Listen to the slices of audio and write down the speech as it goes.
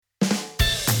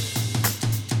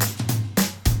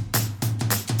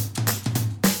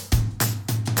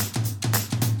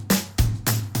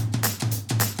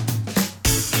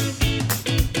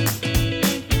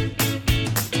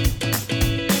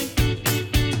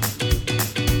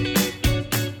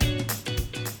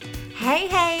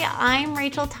I'm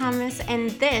Rachel Thomas,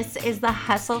 and this is the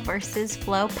Hustle versus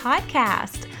Flow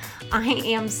podcast. I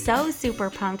am so super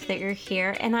pumped that you're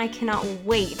here, and I cannot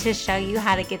wait to show you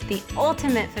how to get the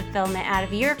ultimate fulfillment out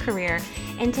of your career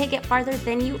and take it farther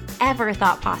than you ever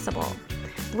thought possible.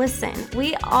 Listen,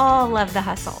 we all love the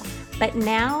hustle, but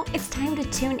now it's time to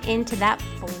tune into that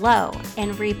flow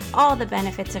and reap all the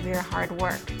benefits of your hard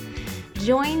work.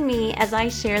 Join me as I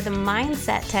share the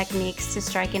mindset techniques to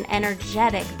strike an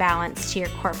energetic balance to your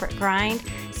corporate grind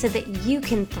so that you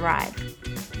can thrive.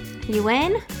 You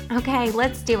in? Okay,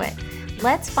 let's do it.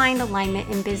 Let's find alignment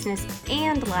in business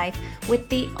and life with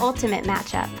the ultimate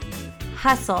matchup: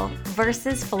 hustle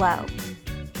versus flow.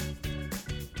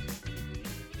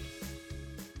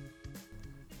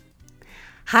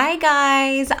 Hi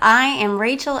guys, I am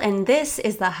Rachel, and this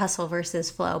is the Hustle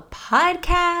versus Flow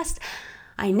podcast.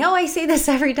 I know I say this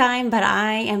every time, but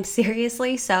I am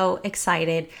seriously so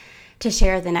excited to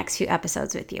share the next few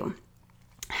episodes with you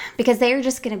because they are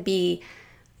just going to be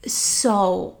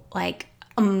so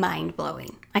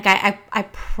mind-blowing. I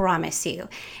promise you.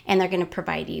 And they're going to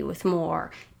provide you with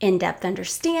more in-depth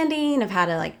understanding of how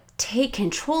to take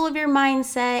control of your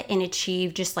mindset and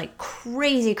achieve just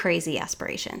crazy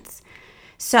aspirations.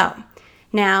 So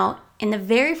now, in the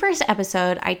very first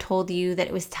episode, I told you that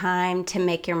it was time to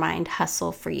make your mind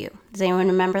hustle for you. Does anyone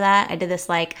remember that? I did this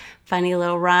funny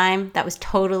little rhyme that was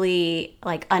totally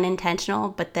unintentional,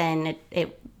 but then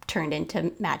it turned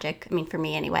into magic. I mean, for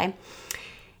me anyway.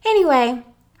 Anyway,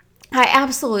 I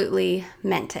absolutely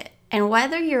meant it. And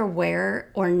whether you're aware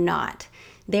or not,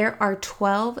 there are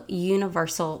 12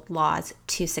 universal laws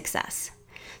to success.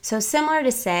 So similar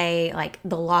to say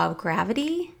the law of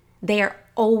gravity, they are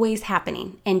always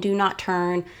happening and do not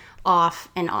turn off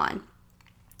and on.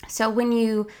 So when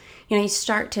you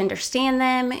start to understand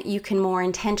them, you can more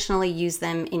intentionally use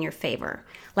them in your favor,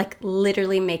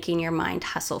 literally making your mind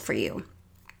hustle for you.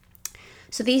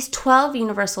 So these 12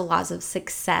 universal laws of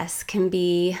success can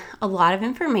be a lot of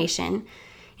information,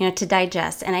 to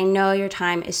digest. And I know your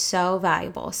time is so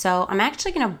valuable. So I'm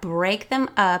actually going to break them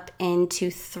up into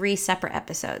 3 separate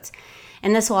episodes.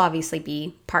 And this will obviously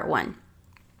be part 1.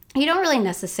 You don't really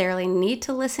necessarily need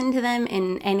to listen to them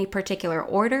in any particular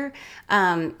order.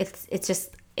 It's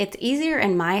easier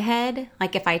in my head,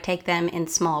 if I take them in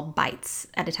small bites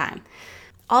at a time.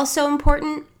 Also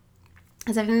important,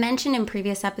 as I've mentioned in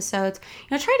previous episodes,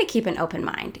 try to keep an open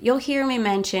mind. You'll hear me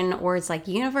mention words like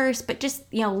universe, but just,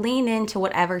 lean into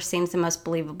whatever seems the most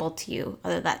believable to you,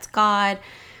 whether that's God,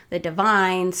 the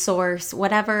divine, source,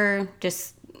 whatever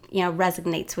just,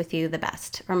 resonates with you the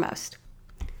best or most.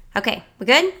 Okay, we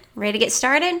good? Ready to get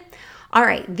started? All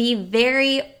right, the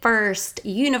very first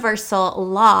universal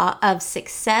law of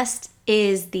success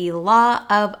is the law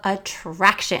of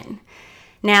attraction.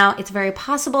 Now, it's very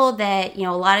possible that,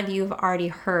 a lot of you have already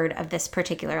heard of this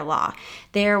particular law.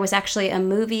 There was actually a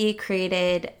movie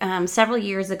created several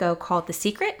years ago called The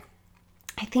Secret.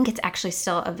 I think it's actually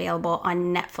still available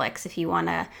on Netflix if you want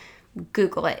to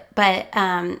Google it. But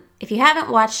if you haven't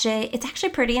watched it, it's actually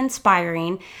pretty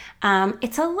inspiring.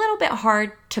 It's a little bit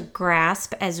hard to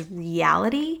grasp as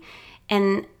reality.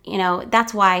 And,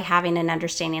 that's why having an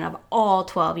understanding of all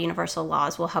 12 universal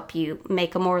laws will help you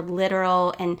make a more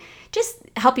literal and just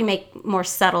help you make more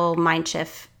subtle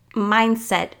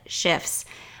mindset shifts,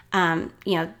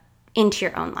 into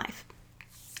your own life.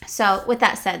 So with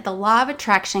that said, the law of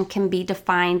attraction can be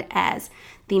defined as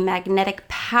the magnetic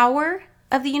power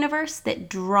of the universe that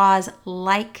draws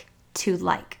like to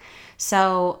like.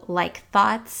 So like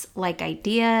thoughts, like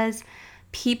ideas,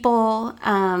 people,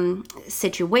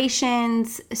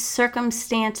 situations,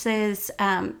 circumstances,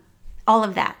 all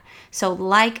of that. So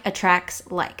like attracts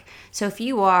like. So if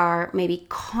you are maybe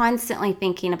constantly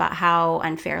thinking about how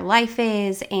unfair life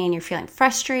is and you're feeling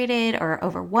frustrated or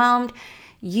overwhelmed,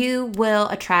 you will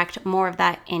attract more of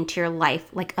that into your life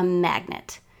like a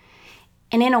magnet.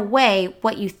 And in a way,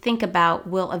 what you think about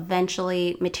will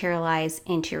eventually materialize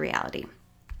into your reality.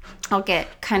 I'll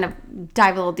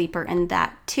dive a little deeper in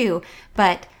that too.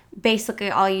 But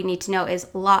basically all you need to know is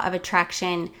law of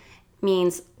attraction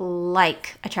means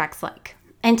like attracts like.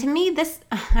 And to me, this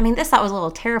thought was a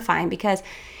little terrifying because,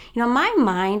 my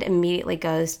mind immediately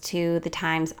goes to the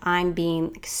times I'm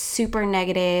being super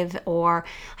negative or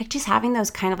just having those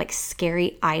kind of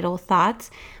scary idle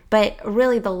thoughts. But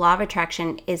really, the law of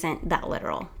attraction isn't that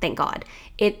literal, thank God.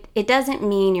 It doesn't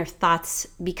mean your thoughts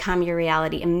become your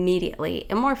reality immediately.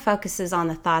 It more focuses on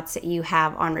the thoughts that you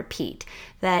have on repeat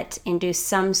that induce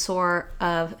some sort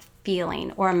of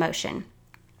feeling or emotion.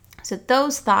 So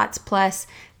those thoughts plus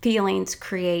feelings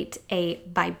create a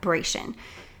vibration.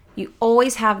 You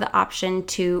always have the option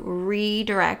to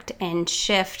redirect and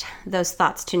shift those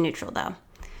thoughts to neutral, though.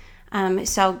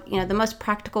 So, the most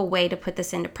practical way to put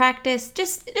this into practice,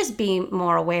 just be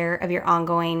more aware of your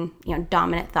ongoing,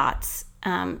 dominant thoughts,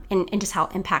 and just how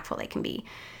impactful they can be.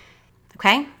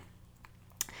 Okay?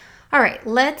 All right,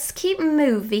 let's keep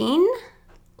moving.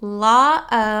 Law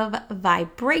of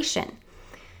vibration.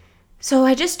 So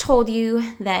I just told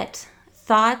you that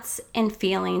thoughts and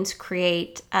feelings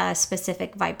create a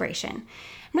specific vibration.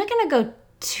 I'm not going to go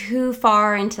too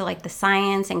far into like the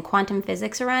science and quantum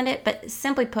physics around it, but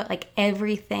simply put, like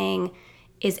everything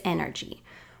is energy,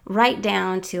 right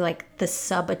down to like the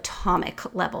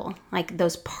subatomic level. Like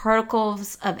those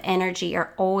particles of energy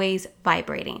are always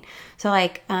vibrating. So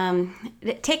like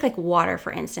take like water,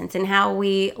 for instance, and how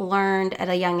we learned at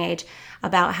a young age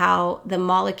about how the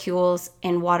molecules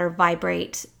in water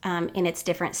vibrate in its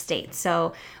different states.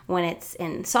 So when it's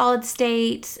in solid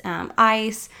state,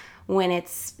 ice, when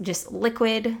it's just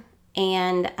liquid,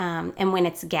 and when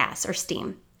it's gas or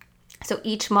steam. So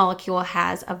each molecule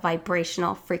has a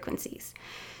vibrational frequencies.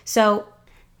 So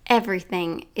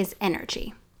everything is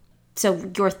energy.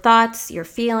 So your thoughts, your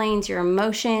feelings, your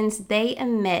emotions, they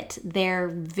emit their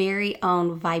very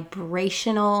own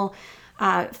vibrational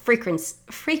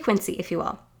frequency, if you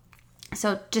will.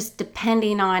 So just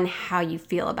depending on how you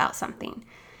feel about something.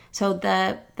 So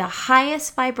the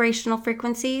highest vibrational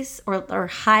frequencies or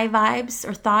high vibes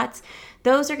or thoughts,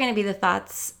 those are going to be the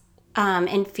thoughts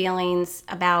and feelings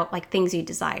about like things you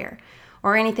desire,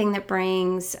 or anything that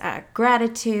brings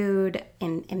gratitude,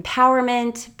 and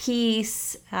empowerment,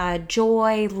 peace,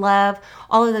 joy, love.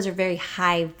 All of those are very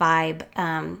high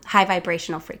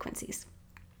vibrational frequencies.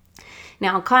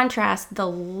 Now, in contrast, the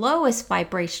lowest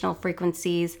vibrational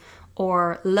frequencies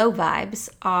or low vibes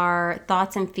are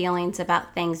thoughts and feelings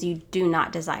about things you do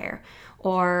not desire,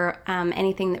 or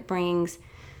anything that brings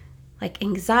like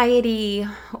anxiety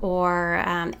or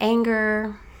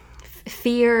anger,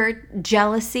 fear,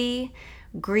 jealousy,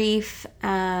 grief,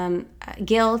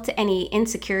 guilt, any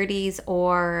insecurities,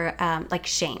 or like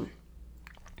shame.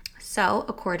 So,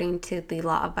 according to the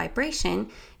law of vibration,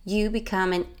 you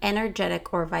become an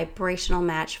energetic or vibrational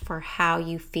match for how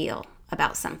you feel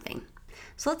about something.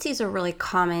 So let's use a really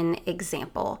common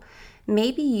example.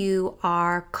 Maybe you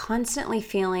are constantly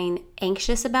feeling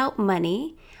anxious about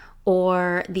money,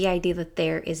 or the idea that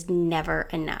there is never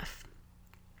enough.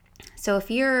 So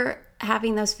if you're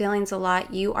having those feelings a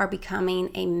lot, you are becoming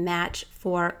a match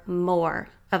for more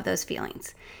of those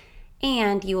feelings.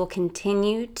 And you will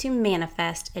continue to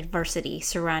manifest adversity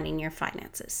surrounding your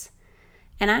finances.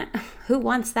 And who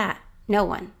wants that? No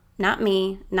one. Not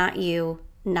me, not you,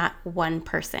 not one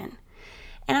person.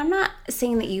 And I'm not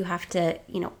saying that you have to,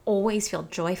 always feel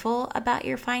joyful about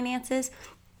your finances,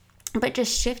 but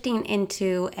just shifting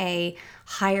into a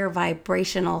higher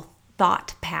vibrational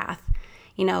thought path,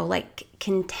 like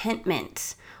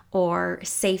contentment or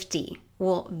safety,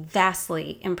 will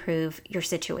vastly improve your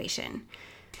situation.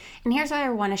 And here's why I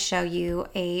want to show you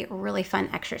a really fun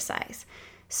exercise.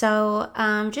 So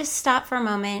just stop for a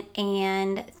moment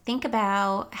and think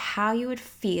about how you would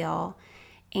feel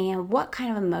and what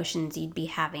kind of emotions you'd be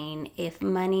having if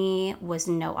money was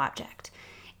no object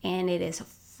and it is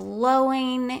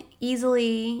flowing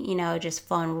easily, just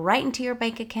flowing right into your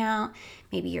bank account.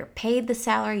 Maybe you're paid the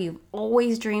salary you've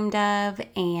always dreamed of,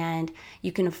 and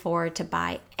you can afford to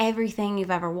buy everything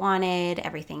you've ever wanted,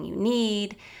 everything you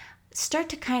need. Start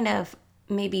to kind of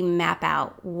maybe map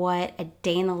out what a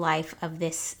day in the life of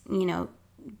this, new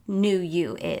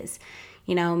you is.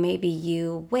 Maybe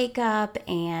you wake up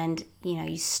and,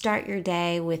 you start your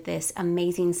day with this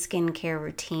amazing skincare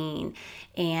routine,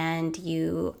 and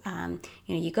you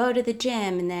go to the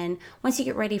gym, and then once you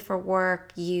get ready for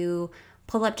work, you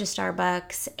pull up to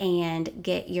Starbucks and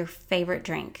get your favorite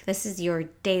drink. This is your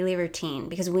daily routine,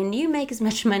 because when you make as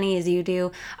much money as you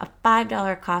do, a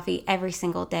 $5 coffee every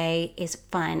single day is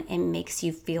fun and makes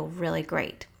you feel really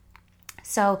great.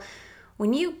 So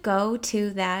when you go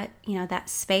to that, that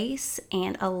space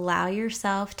and allow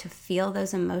yourself to feel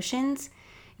those emotions,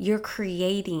 you're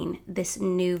creating this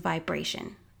new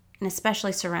vibration, and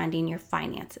especially surrounding your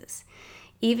finances.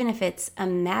 Even if it's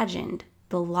imagined,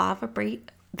 the law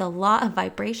of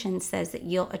vibration says that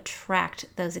you'll attract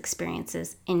those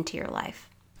experiences into your life.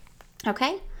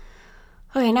 Okay,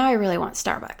 now I really want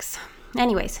Starbucks.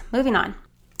 Anyways, moving on.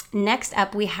 Next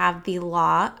up, we have the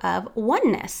law of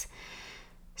oneness.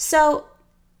 So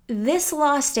this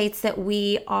law states that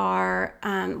we're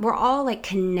all like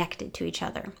connected to each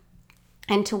other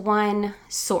and to one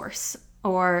source,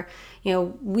 or,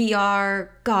 we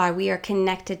are God, we are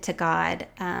connected to God,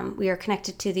 we are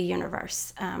connected to the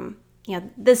universe,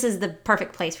 this is the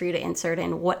perfect place for you to insert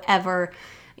in whatever,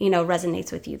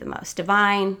 resonates with you the most.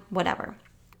 Divine, whatever.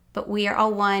 But we are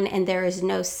all one, and there is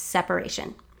no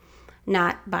separation.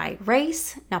 Not by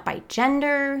race, not by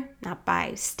gender, not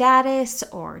by status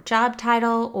or job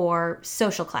title or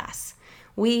social class.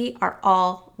 We are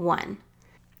all one.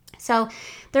 So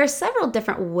there are several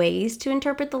different ways to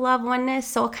interpret the law of oneness.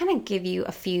 So I'll kind of give you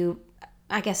a few,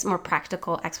 more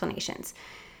practical explanations.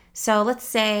 So let's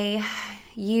say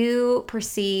you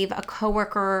perceive a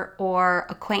coworker or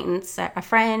acquaintance, a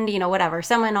friend, whatever,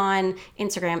 someone on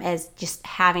Instagram as just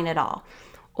having it all.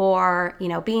 Or,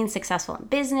 being successful in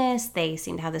business. They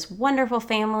seem to have this wonderful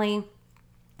family.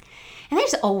 And they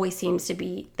always seem to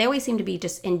be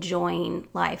just enjoying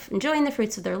life, enjoying the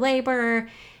fruits of their labor.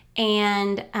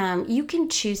 And you can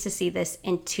choose to see this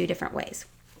in two different ways.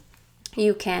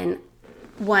 You can,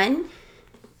 one,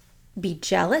 be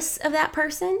jealous of that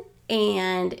person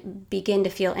and begin to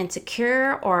feel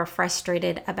insecure or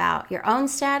frustrated about your own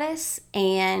status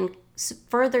and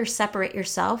further separate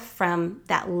yourself from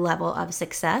that level of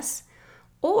success.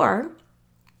 Or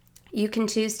you can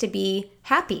choose to be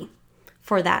happy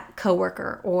for that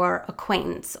coworker or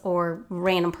acquaintance or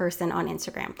random person on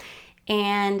Instagram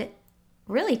and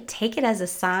really take it as a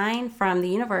sign from the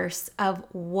universe of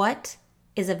what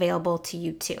is available to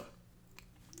you too.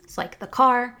 It's like the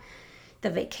car,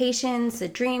 the vacations, the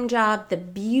dream job, the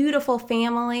beautiful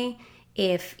family.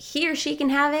 If he or she can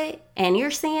have it and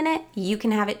you're seeing it, you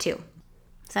can have it too.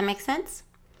 Does that make sense?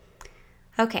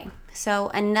 Okay, so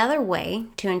another way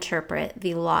to interpret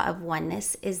the law of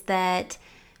oneness is that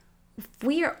if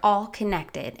we are all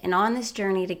connected and on this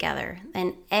journey together,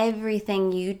 then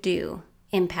everything you do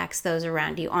impacts those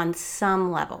around you on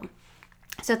some level.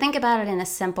 So think about it in a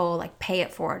simple, pay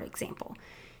it forward example.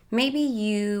 Maybe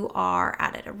you are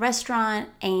out at a restaurant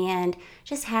and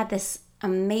just had this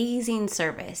amazing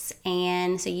service.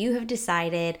 And so you have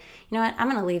decided, I'm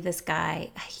going to leave this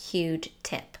guy a huge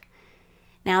tip.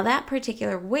 Now that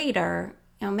particular waiter,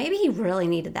 maybe he really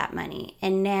needed that money.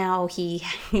 And now he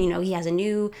has a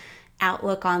new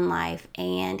outlook on life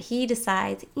and he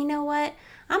decides, what?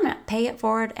 I'm going to pay it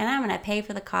forward and I'm going to pay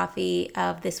for the coffee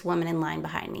of this woman in line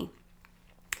behind me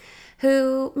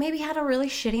who maybe had a really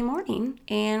shitty morning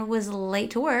and was late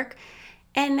to work.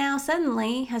 And now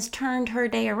suddenly has turned her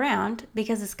day around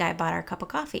because this guy bought her a cup of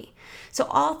coffee. So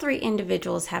all three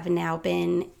individuals have now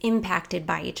been impacted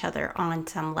by each other on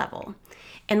some level.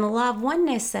 And the law of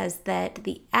oneness says that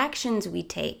the actions we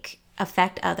take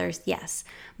affect others, yes,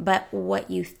 but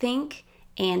what you think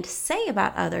and say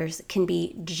about others can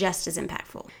be just as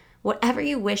impactful. Whatever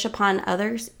you wish upon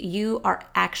others, you are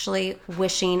actually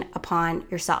wishing upon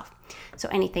yourself. So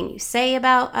anything you say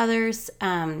about others,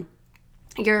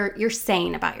 you're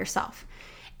saying about yourself.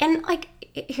 And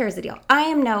here's the deal. I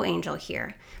am no angel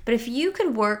here, but if you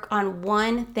could work on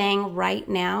one thing right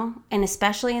now, and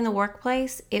especially in the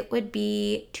workplace, it would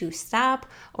be to stop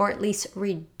or at least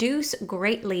reduce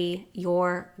greatly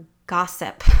your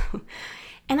gossip.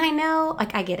 And I know,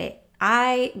 I get it.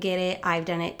 I've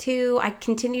done it too. I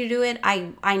continue to do it.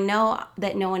 I know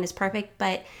that no one is perfect,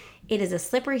 but it is a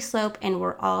slippery slope and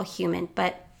we're all human.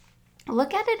 But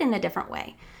look at it in a different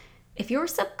way. If your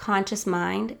subconscious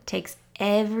mind takes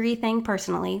everything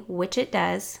personally, which it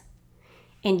does,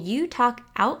 and you talk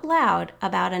out loud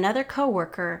about another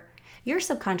coworker, your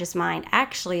subconscious mind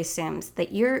actually assumes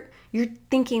that you're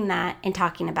thinking that and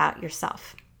talking about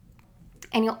yourself.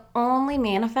 And you'll only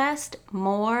manifest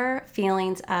more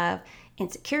feelings of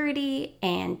insecurity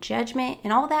and judgment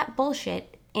and all that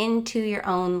bullshit into your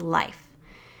own life.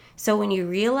 So when you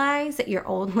realize that you're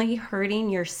only hurting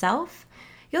yourself,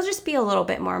 you'll just be a little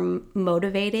bit more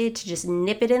motivated to just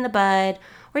nip it in the bud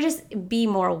or just be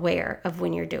more aware of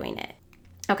when you're doing it.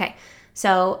 Okay,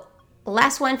 so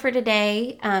last one for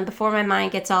today, before my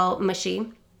mind gets all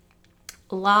mushy,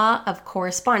 law of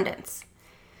correspondence.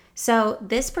 So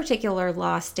this particular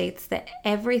law states that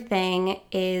everything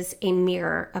is a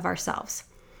mirror of ourselves.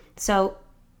 So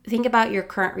think about your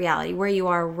current reality, where you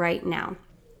are right now.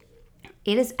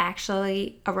 It is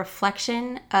actually a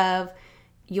reflection of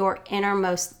your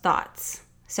innermost thoughts.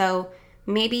 So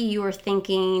maybe you were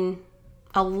thinking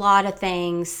a lot of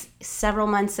things several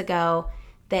months ago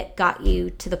that got you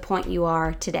to the point you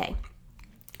are today.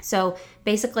 So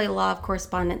basically, law of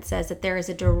correspondence says that there is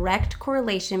a direct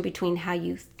correlation between how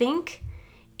you think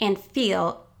and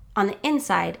feel on the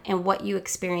inside and what you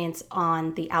experience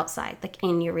on the outside,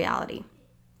 in your reality.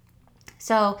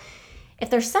 So if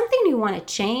there's something you want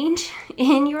to change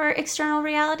in your external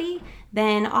reality,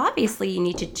 then obviously you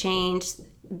need to change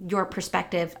your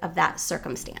perspective of that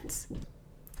circumstance.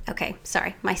 Okay,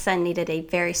 sorry, my son needed a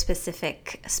very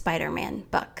specific Spider-Man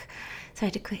book. So I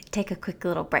had to take a quick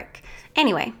little break.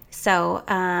 Anyway, so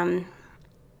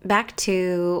back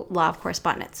to law of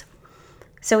correspondence.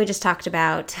 So we just talked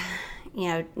about,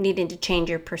 needing to change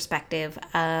your perspective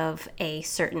of a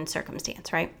certain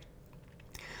circumstance, right?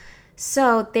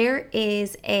 So there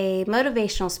is a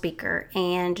motivational speaker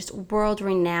and just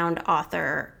world-renowned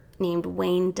author named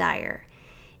Wayne Dyer.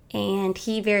 And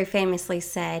he very famously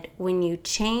said, when you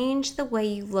change the way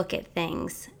you look at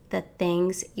things, the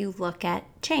things you look at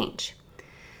change.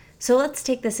 So let's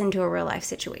take this into a real life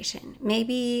situation.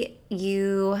 Maybe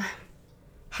you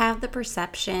have the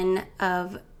perception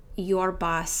of your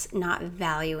boss not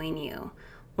valuing you,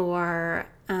 or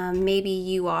maybe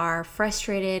you are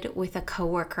frustrated with a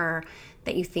coworker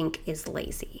that you think is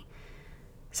lazy.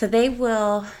 So they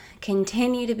will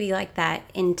continue to be like that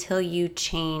until you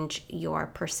change your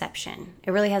perception.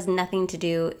 It really has nothing to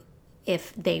do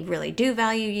if they really do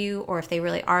value you or if they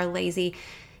really are lazy.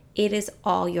 It is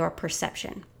all your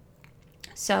perception.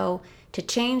 So to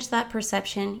change that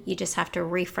perception, you just have to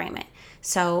reframe it.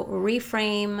 So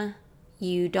reframe,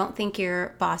 you don't think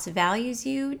your boss values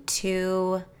you,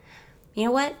 to, you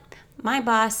know what? My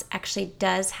boss actually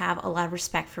does have a lot of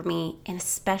respect for me, and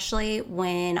especially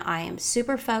when I am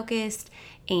super focused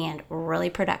and really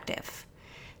productive.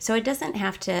 So it doesn't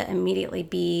have to immediately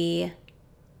be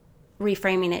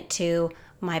reframing it to,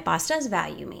 my boss does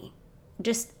value me.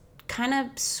 Just kind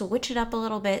of switch it up a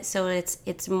little bit so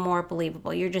it's more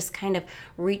believable. You're just kind of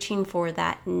reaching for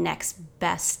that next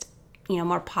best,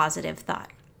 more positive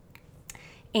thought.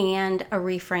 And a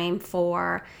reframe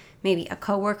for maybe a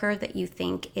coworker that you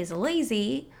think is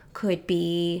lazy could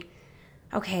be,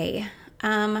 okay,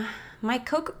 my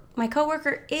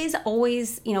coworker is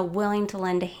always, willing to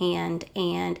lend a hand,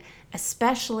 and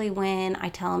especially when I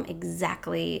tell him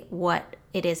exactly what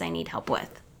it is I need help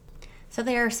with. So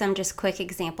there are some just quick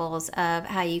examples of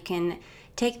how you can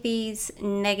take these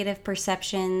negative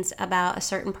perceptions about a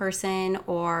certain person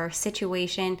or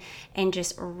situation and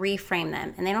just reframe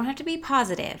them. And they don't have to be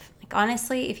positive. Like,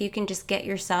 honestly, if you can just get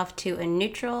yourself to a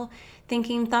neutral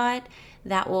thinking thought,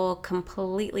 that will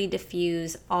completely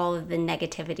diffuse all of the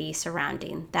negativity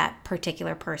surrounding that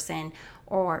particular person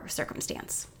or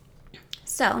circumstance.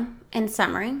 So, in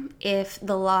summary, if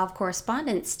the law of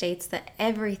correspondence states that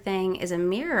everything is a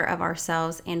mirror of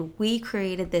ourselves and we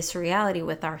created this reality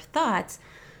with our thoughts,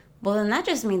 well, then that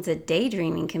just means that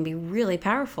daydreaming can be really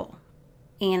powerful.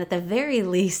 And at the very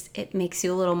least, it makes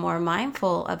you a little more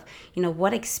mindful of,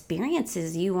 what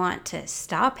experiences you want to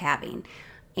stop having,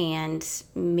 and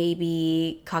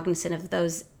maybe cognizant of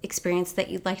those experiences that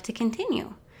you'd like to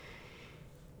continue.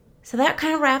 So that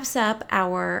kind of wraps up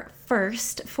our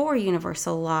first 4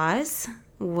 universal laws.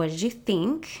 What did you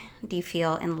think? Do you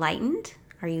feel enlightened?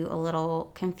 Are you a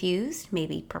little confused,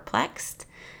 maybe perplexed?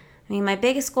 My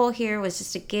biggest goal here was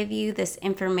just to give you this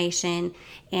information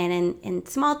and in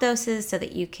small doses so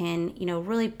that you can,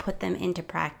 really put them into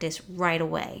practice right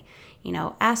away.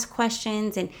 Ask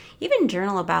questions and even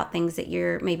journal about things that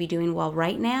you're maybe doing well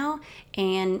right now,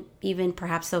 and even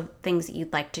perhaps the things that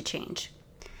you'd like to change.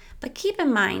 But keep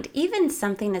in mind, even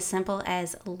something as simple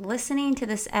as listening to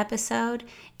this episode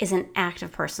is an act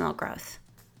of personal growth.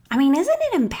 Isn't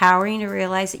it empowering to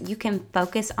realize that you can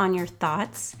focus on your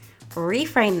thoughts,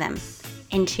 reframe them,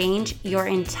 and change your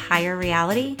entire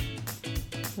reality?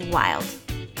 Wild.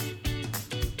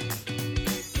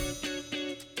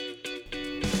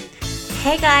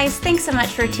 Hey guys, thanks so much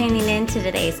for tuning in to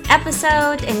today's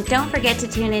episode, and don't forget to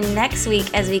tune in next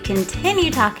week as we continue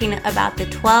talking about the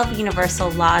 12 universal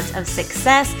laws of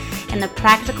success and the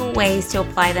practical ways to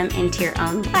apply them into your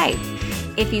own life.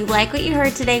 If you like what you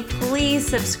heard today, please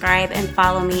subscribe and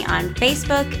follow me on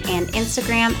Facebook and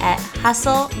Instagram at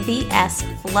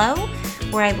HustleVSFlow,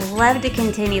 where I'd love to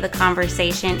continue the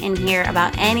conversation and hear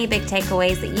about any big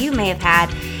takeaways that you may have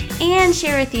had, and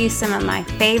share with you some of my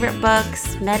favorite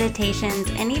books, meditations,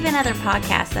 and even other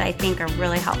podcasts that I think are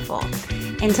really helpful.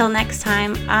 Until next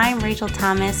time, I'm Rachel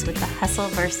Thomas with the Hustle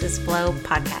vs. Flow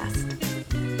podcast.